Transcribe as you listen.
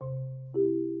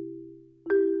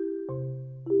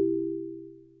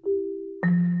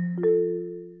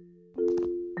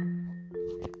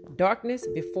Darkness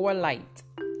before light.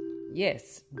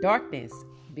 Yes, darkness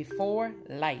before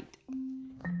light.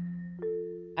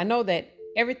 I know that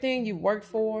everything you worked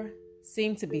for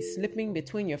seems to be slipping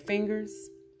between your fingers.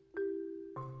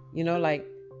 Like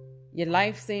your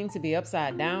life seems to be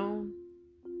upside down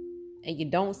and you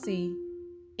don't see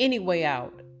any way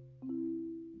out.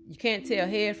 You can't tell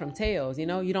head from tails, you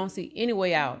don't see any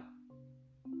way out.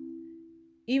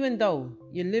 Even though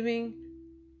you're living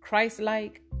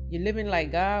Christ-like, you're living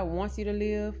like God wants you to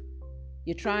live,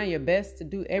 you're trying your best to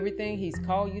do everything He's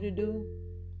called you to do.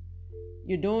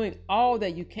 You're doing all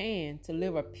that you can to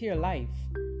live a pure life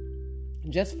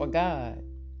just for God.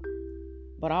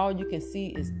 But all you can see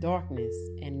is darkness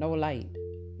and no light.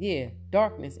 Yeah,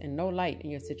 darkness and no light in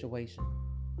your situation.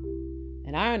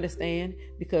 And I understand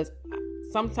because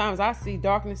sometimes I see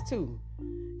darkness too.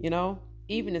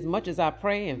 Even as much as I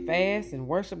pray and fast and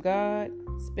worship God,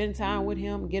 spend time with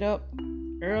Him, get up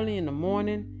early in the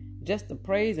morning just to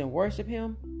praise and worship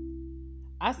Him,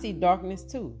 I see darkness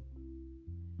too.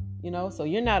 So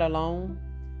you're not alone.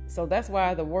 So that's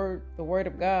why the word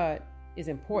of God is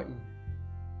important,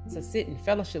 to sit in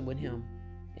fellowship with Him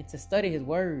and to study His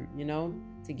word,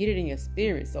 to get it in your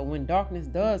spirit. So when darkness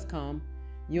does come,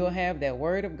 you'll have that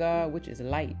word of God, which is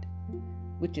light,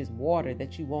 which is water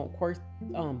that you won't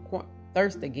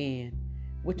thirst again,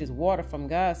 which is water from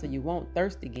God so you won't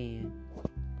thirst again.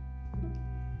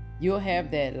 You'll have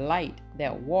that light,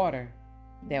 that water,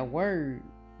 that word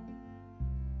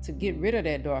to get rid of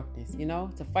that darkness,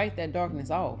 to fight that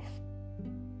darkness off.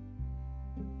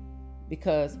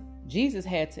 Because Jesus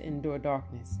had to endure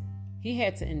darkness. He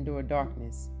had to endure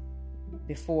darkness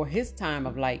before His time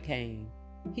of light came.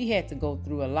 He had to go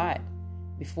through a lot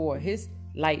before His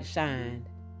light shined.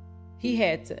 He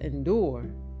had to endure.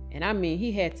 And I mean,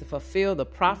 He had to fulfill the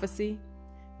prophecy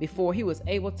before He was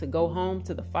able to go home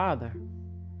to the Father.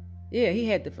 Yeah, He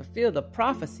had to fulfill the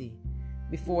prophecy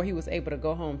before He was able to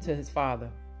go home to His Father.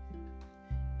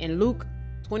 In Luke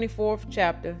 24th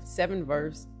chapter, 7th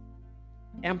verse,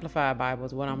 Amplified Bible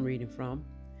is what I'm reading from,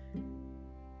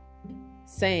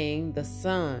 saying the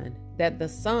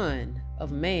Son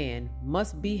of Man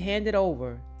must be handed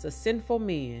over to sinful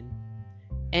men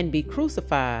and be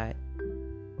crucified,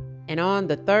 and on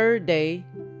the third day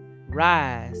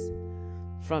rise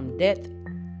from death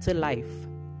to life.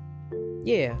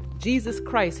 Yeah, Jesus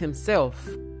Christ Himself,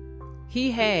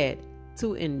 He had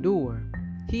to endure.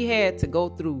 He had to go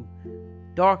through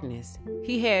darkness.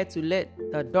 He had to let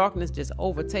the darkness just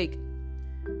overtake,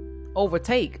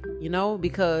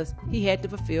 because He had to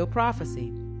fulfill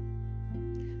prophecy.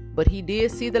 But He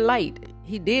did see the light.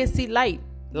 He did see light.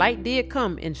 Light did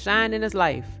come and shine in His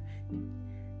life.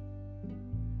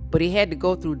 But He had to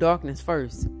go through darkness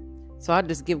first. So I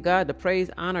just give God the praise,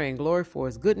 honor, and glory for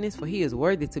His goodness, for He is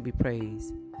worthy to be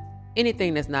praised.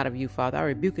 Anything that's not of You, Father, I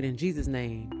rebuke it in Jesus'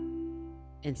 name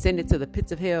and send it to the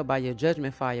pits of hell by Your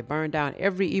judgment fire. Burn down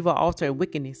every evil altar and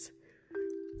wickedness.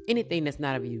 Anything that's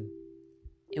not of You.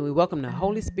 And we welcome the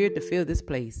Holy Spirit to fill this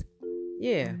place.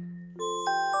 Yeah.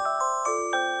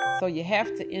 So you have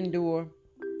to endure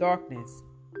darkness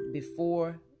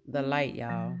before the light,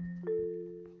 y'all.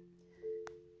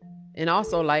 And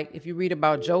also, if you read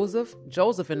about Joseph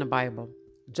in the Bible,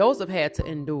 Joseph had to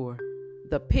endure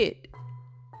the pit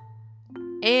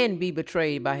and be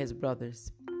betrayed by his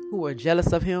brothers who were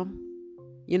jealous of him.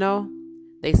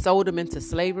 They sold him into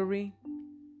slavery.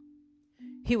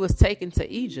 He was taken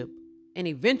to Egypt and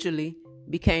eventually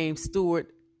became steward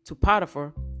to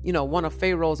Potiphar, one of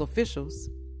Pharaoh's officials.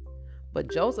 But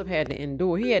Joseph had to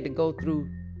endure. He had to go through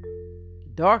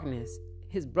darkness.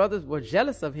 His brothers were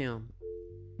jealous of him.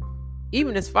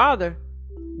 Even his father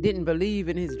didn't believe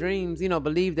in his dreams,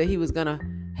 believed that he was going to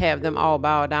have them all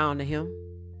bow down to him.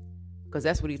 Because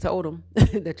that's what he told them,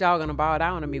 that y'all going to bow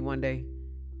down to me one day,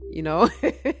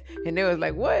 And they was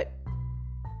like, what?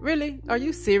 Really? Are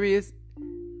you serious?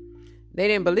 They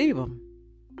didn't believe him.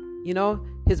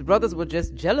 His brothers were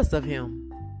just jealous of him.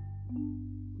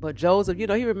 But Joseph, he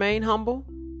remained humble.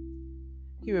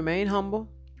 He remained humble.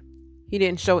 He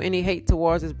didn't show any hate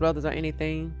towards his brothers or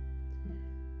anything.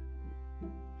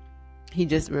 He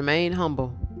just remained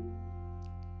humble.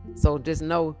 So just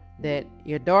know that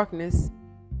your darkness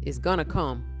is going to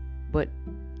come, but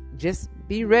just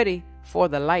be ready for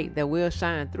the light that will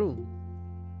shine through.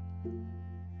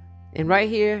 And right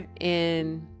here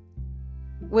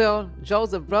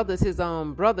Joseph's brothers, his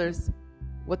brothers,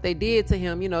 what they did to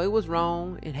him, it was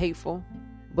wrong and hateful,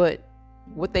 but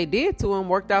what they did to him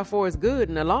worked out for his good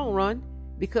in the long run,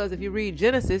 because if you read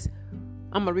Genesis,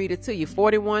 I'm going to read it to you,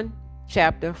 41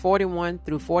 chapter, 41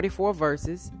 through 44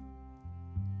 verses.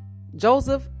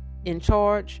 Joseph in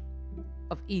charge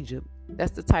of Egypt.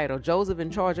 That's the title, Joseph in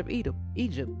charge of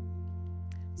Egypt.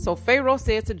 So Pharaoh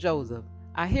said to Joseph,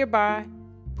 I hereby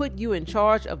put you in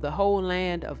charge of the whole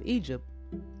land of Egypt.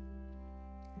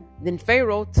 Then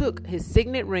Pharaoh took his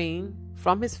signet ring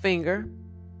from his finger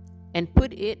and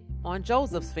put it on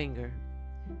Joseph's finger.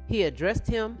 He addressed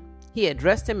him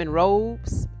in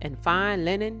robes and fine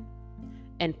linen,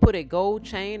 and put a gold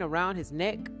chain around his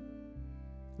neck.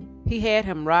 He had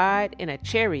him ride in a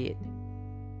chariot,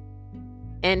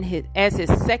 and as his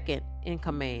second in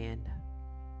command.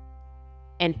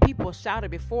 And people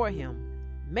shouted before him,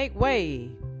 Make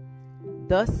way!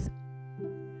 Thus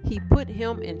he put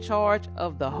him in charge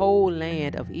of the whole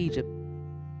land of Egypt.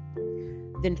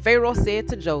 Then Pharaoh said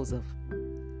to Joseph,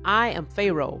 I am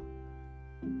Pharaoh,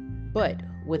 but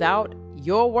without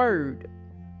your word,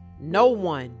 no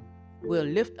one will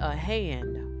lift a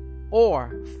hand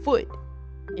or foot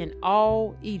in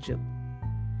all Egypt.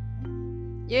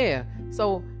 Yeah,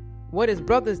 so what his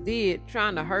brothers did,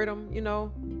 trying to hurt him,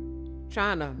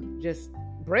 trying to just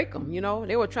break him,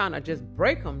 they were trying to just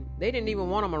break him. They didn't even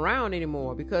want him around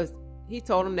anymore because he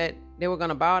told them that they were going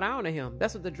to bow down to him.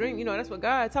 That's what the dream, that's what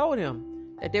God told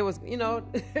him, that there was,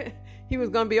 he was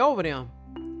going to be over them.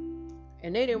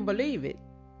 And they didn't believe it.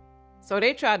 So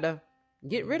they tried to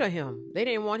get rid of him. They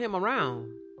didn't want him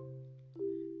around.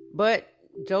 But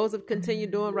Joseph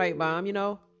continued doing right by him,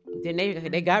 Then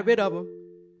they got rid of him.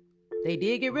 They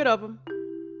did get rid of him.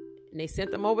 And they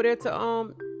sent him over there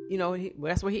to,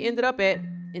 that's where he ended up at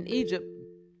in Egypt.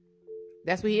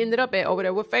 That's where he ended up at, over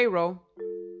there with Pharaoh.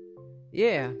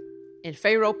 Yeah. And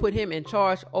Pharaoh put him in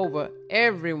charge over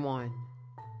everyone.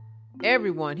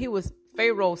 Everyone. He was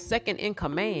Pharaoh's second in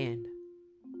command.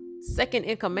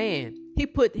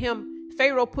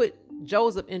 Pharaoh put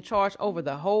Joseph in charge over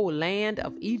the whole land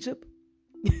of Egypt.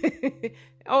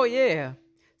 Oh, yeah.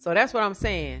 So that's what I'm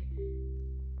saying.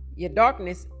 Your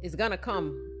darkness is going to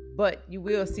come, but you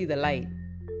will see the light.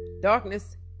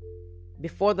 Darkness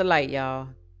before the light, y'all.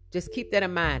 Just keep that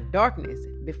in mind. Darkness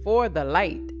before the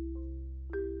light.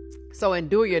 So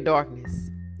endure your darkness.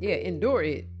 Yeah, endure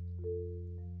it.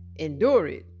 Endure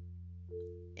it.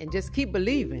 And just keep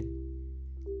believing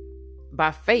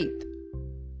by faith.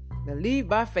 Believe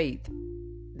by faith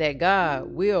that God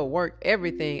will work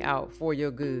everything out for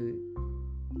your good.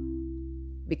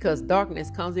 Because darkness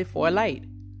comes before light.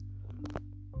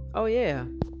 Oh, yeah.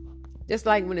 Just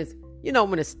like when it's,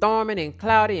 when it's storming and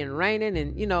cloudy and raining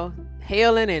and,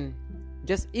 hailing, and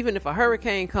just even if a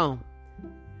hurricane comes,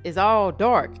 it's all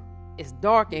dark. It's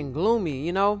dark and gloomy,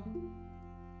 and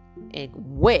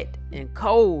wet and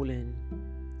cold, and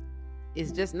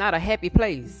it's just not a happy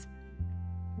place,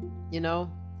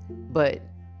 But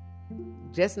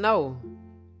just know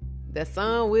the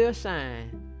sun will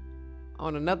shine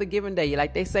on another given day.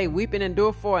 Like they say, weeping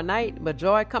endure for a night, but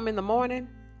joy come in the morning.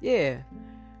 Yeah.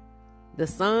 The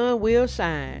sun will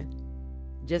shine.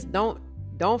 Just don't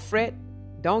fret.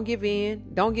 Don't give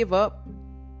in. Don't give up.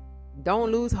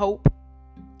 Don't lose hope.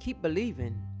 Keep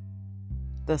believing.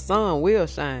 The sun will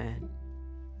shine.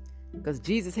 Because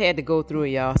Jesus had to go through it,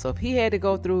 y'all. So if he had to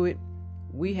go through it,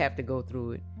 we have to go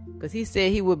through it. Because he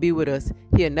said he would be with us.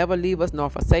 He'll never leave us nor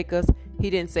forsake us. He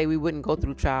didn't say we wouldn't go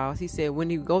through trials. He said when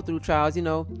you go through trials,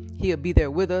 he'll be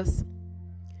there with us.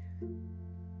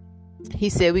 He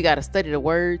said we got to study the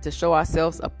word to show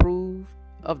ourselves approved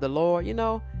of the Lord.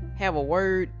 Have a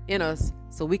word in us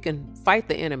so we can fight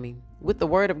the enemy with the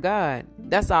word of God.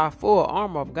 That's our full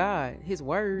armor of God, his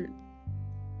word.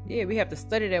 Yeah, we have to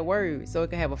study that word so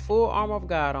it can have a full armor of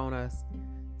God on us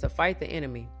to fight the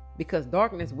enemy. Because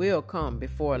darkness will come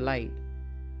before light.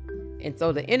 And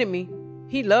so the enemy,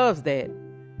 he loves that.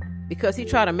 Because he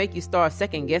try to make you start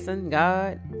second guessing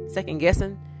God,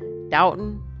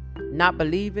 doubting, not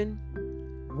believing,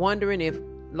 wondering if,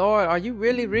 Lord, are you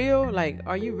really real? Like,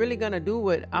 are you really going to do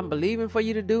what I'm believing for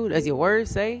you to do? Does your word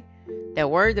say?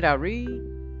 That word that I read?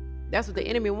 That's what the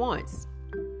enemy wants.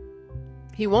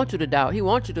 He wants you to doubt. He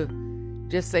wants you to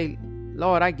just say,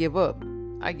 Lord, I give up.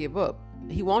 I give up.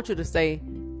 He wants you to say,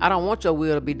 I don't want your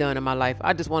will to be done in my life.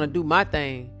 I just want to do my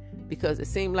thing. Because it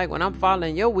seems like when I'm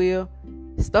following your will,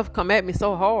 stuff come at me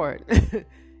so hard.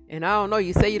 And I don't know,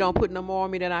 you say you don't put no more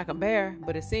on me than I can bear,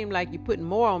 but it seems like you're putting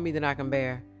more on me than I can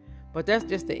bear. But that's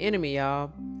just the enemy,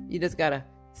 y'all. You just got to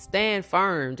stand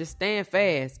firm. Just stand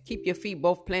fast. Keep your feet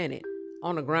both planted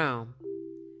on the ground.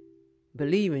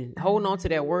 Believing, holding on to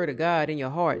that word of God in your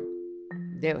heart.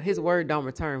 That his word don't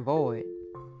return void.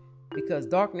 Because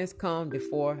darkness comes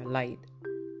before light.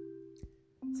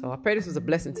 So I pray this was a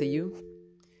blessing to you.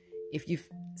 If you've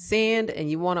sinned and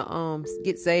you want to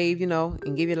get saved,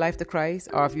 and give your life to Christ,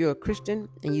 or if you're a Christian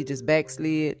and you just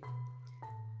backslid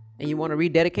and you want to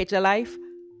rededicate your life,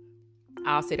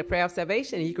 I'll say the prayer of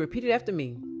salvation and you can repeat it after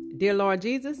me. Dear Lord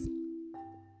Jesus,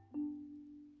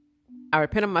 I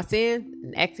repent of my sin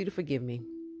and ask you to forgive me.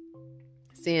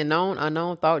 Sin known,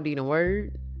 unknown, thought, deed, and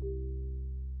word.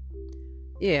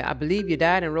 Yeah, I believe you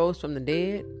died and rose from the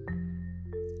dead.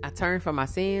 I turn from my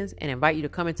sins and invite you to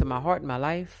come into my heart and my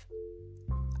life.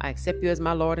 I accept you as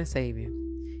my Lord and Savior.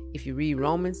 If you read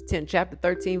Romans 10 chapter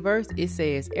 13 verse, it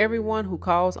says, everyone who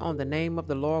calls on the name of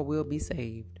the Lord will be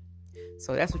saved.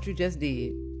 So that's what you just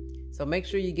did. So make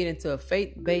sure you get into a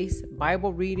faith-based,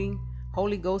 Bible-reading,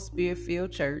 Holy Ghost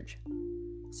Spirit-filled church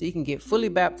so you can get fully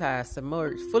baptized,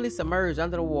 fully submerged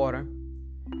under the water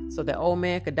so that old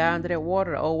man could die under that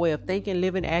water, the old way of thinking,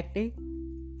 living, acting,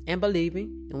 and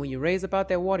believing. And when you raise up out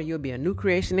that water, you'll be a new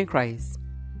creation in Christ.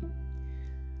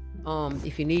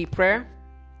 If you need prayer,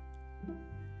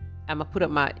 I'm going to put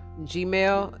up my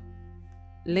Gmail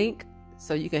link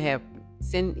so you can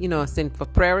send for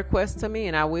prayer requests to me,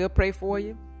 and I will pray for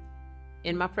you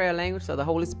in my prayer language so the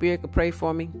Holy Spirit could pray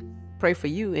for me, pray for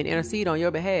you, and intercede on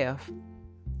your behalf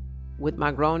with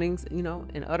my groanings,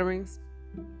 and utterings.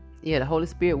 Yeah, the Holy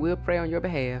Spirit will pray on your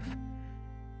behalf.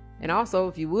 And also,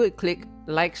 if you would click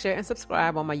like, share, and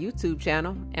subscribe on my YouTube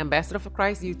channel, Ambassador for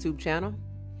Christ YouTube channel.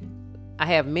 I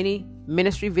have many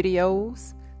ministry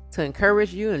videos to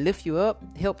encourage you and lift you up,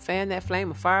 help fan that flame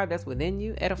of fire that's within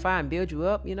you, edify and build you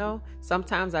up,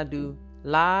 Sometimes I do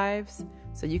lives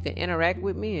so you can interact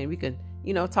with me and we can,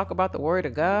 talk about the word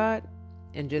of God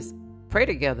and just pray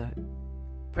together.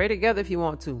 Pray together if you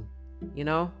want to,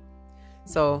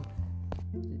 So,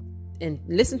 and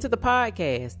listen to the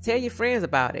podcast. Tell your friends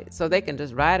about it so they can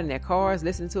just ride in their cars,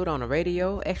 listen to it on the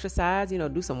radio, exercise,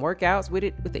 do some workouts with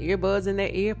it, with the earbuds in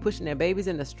their ear, pushing their babies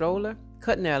in the stroller,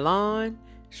 cutting their lawn,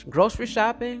 grocery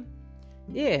shopping.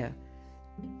 Yeah.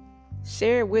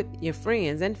 Share it with your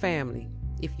friends and family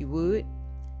if you would.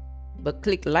 But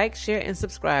click like, share, and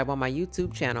subscribe on my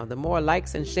YouTube channel. The more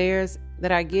likes and shares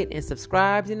that I get and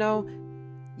subscribes,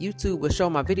 YouTube will show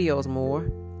my videos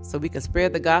more so we can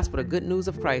spread the gospel, the good news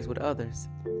of Christ with others.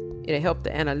 It'll help the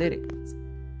analytics.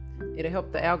 It'll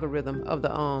help the algorithm of the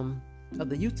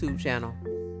YouTube channel.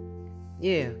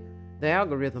 Yeah, the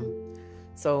algorithm.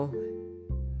 So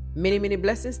many, many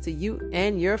blessings to you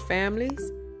and your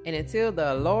families. And until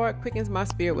the Lord quickens my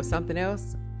spirit with something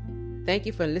else, thank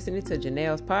you for listening to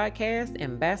Janelle's podcast,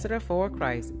 Ambassador for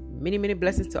Christ. Many, many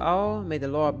blessings to all. May the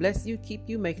Lord bless you, keep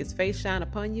you, make his face shine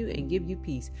upon you, and give you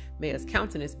peace. May his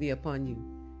countenance be upon you.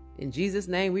 In Jesus'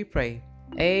 name we pray.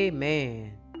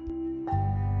 Amen.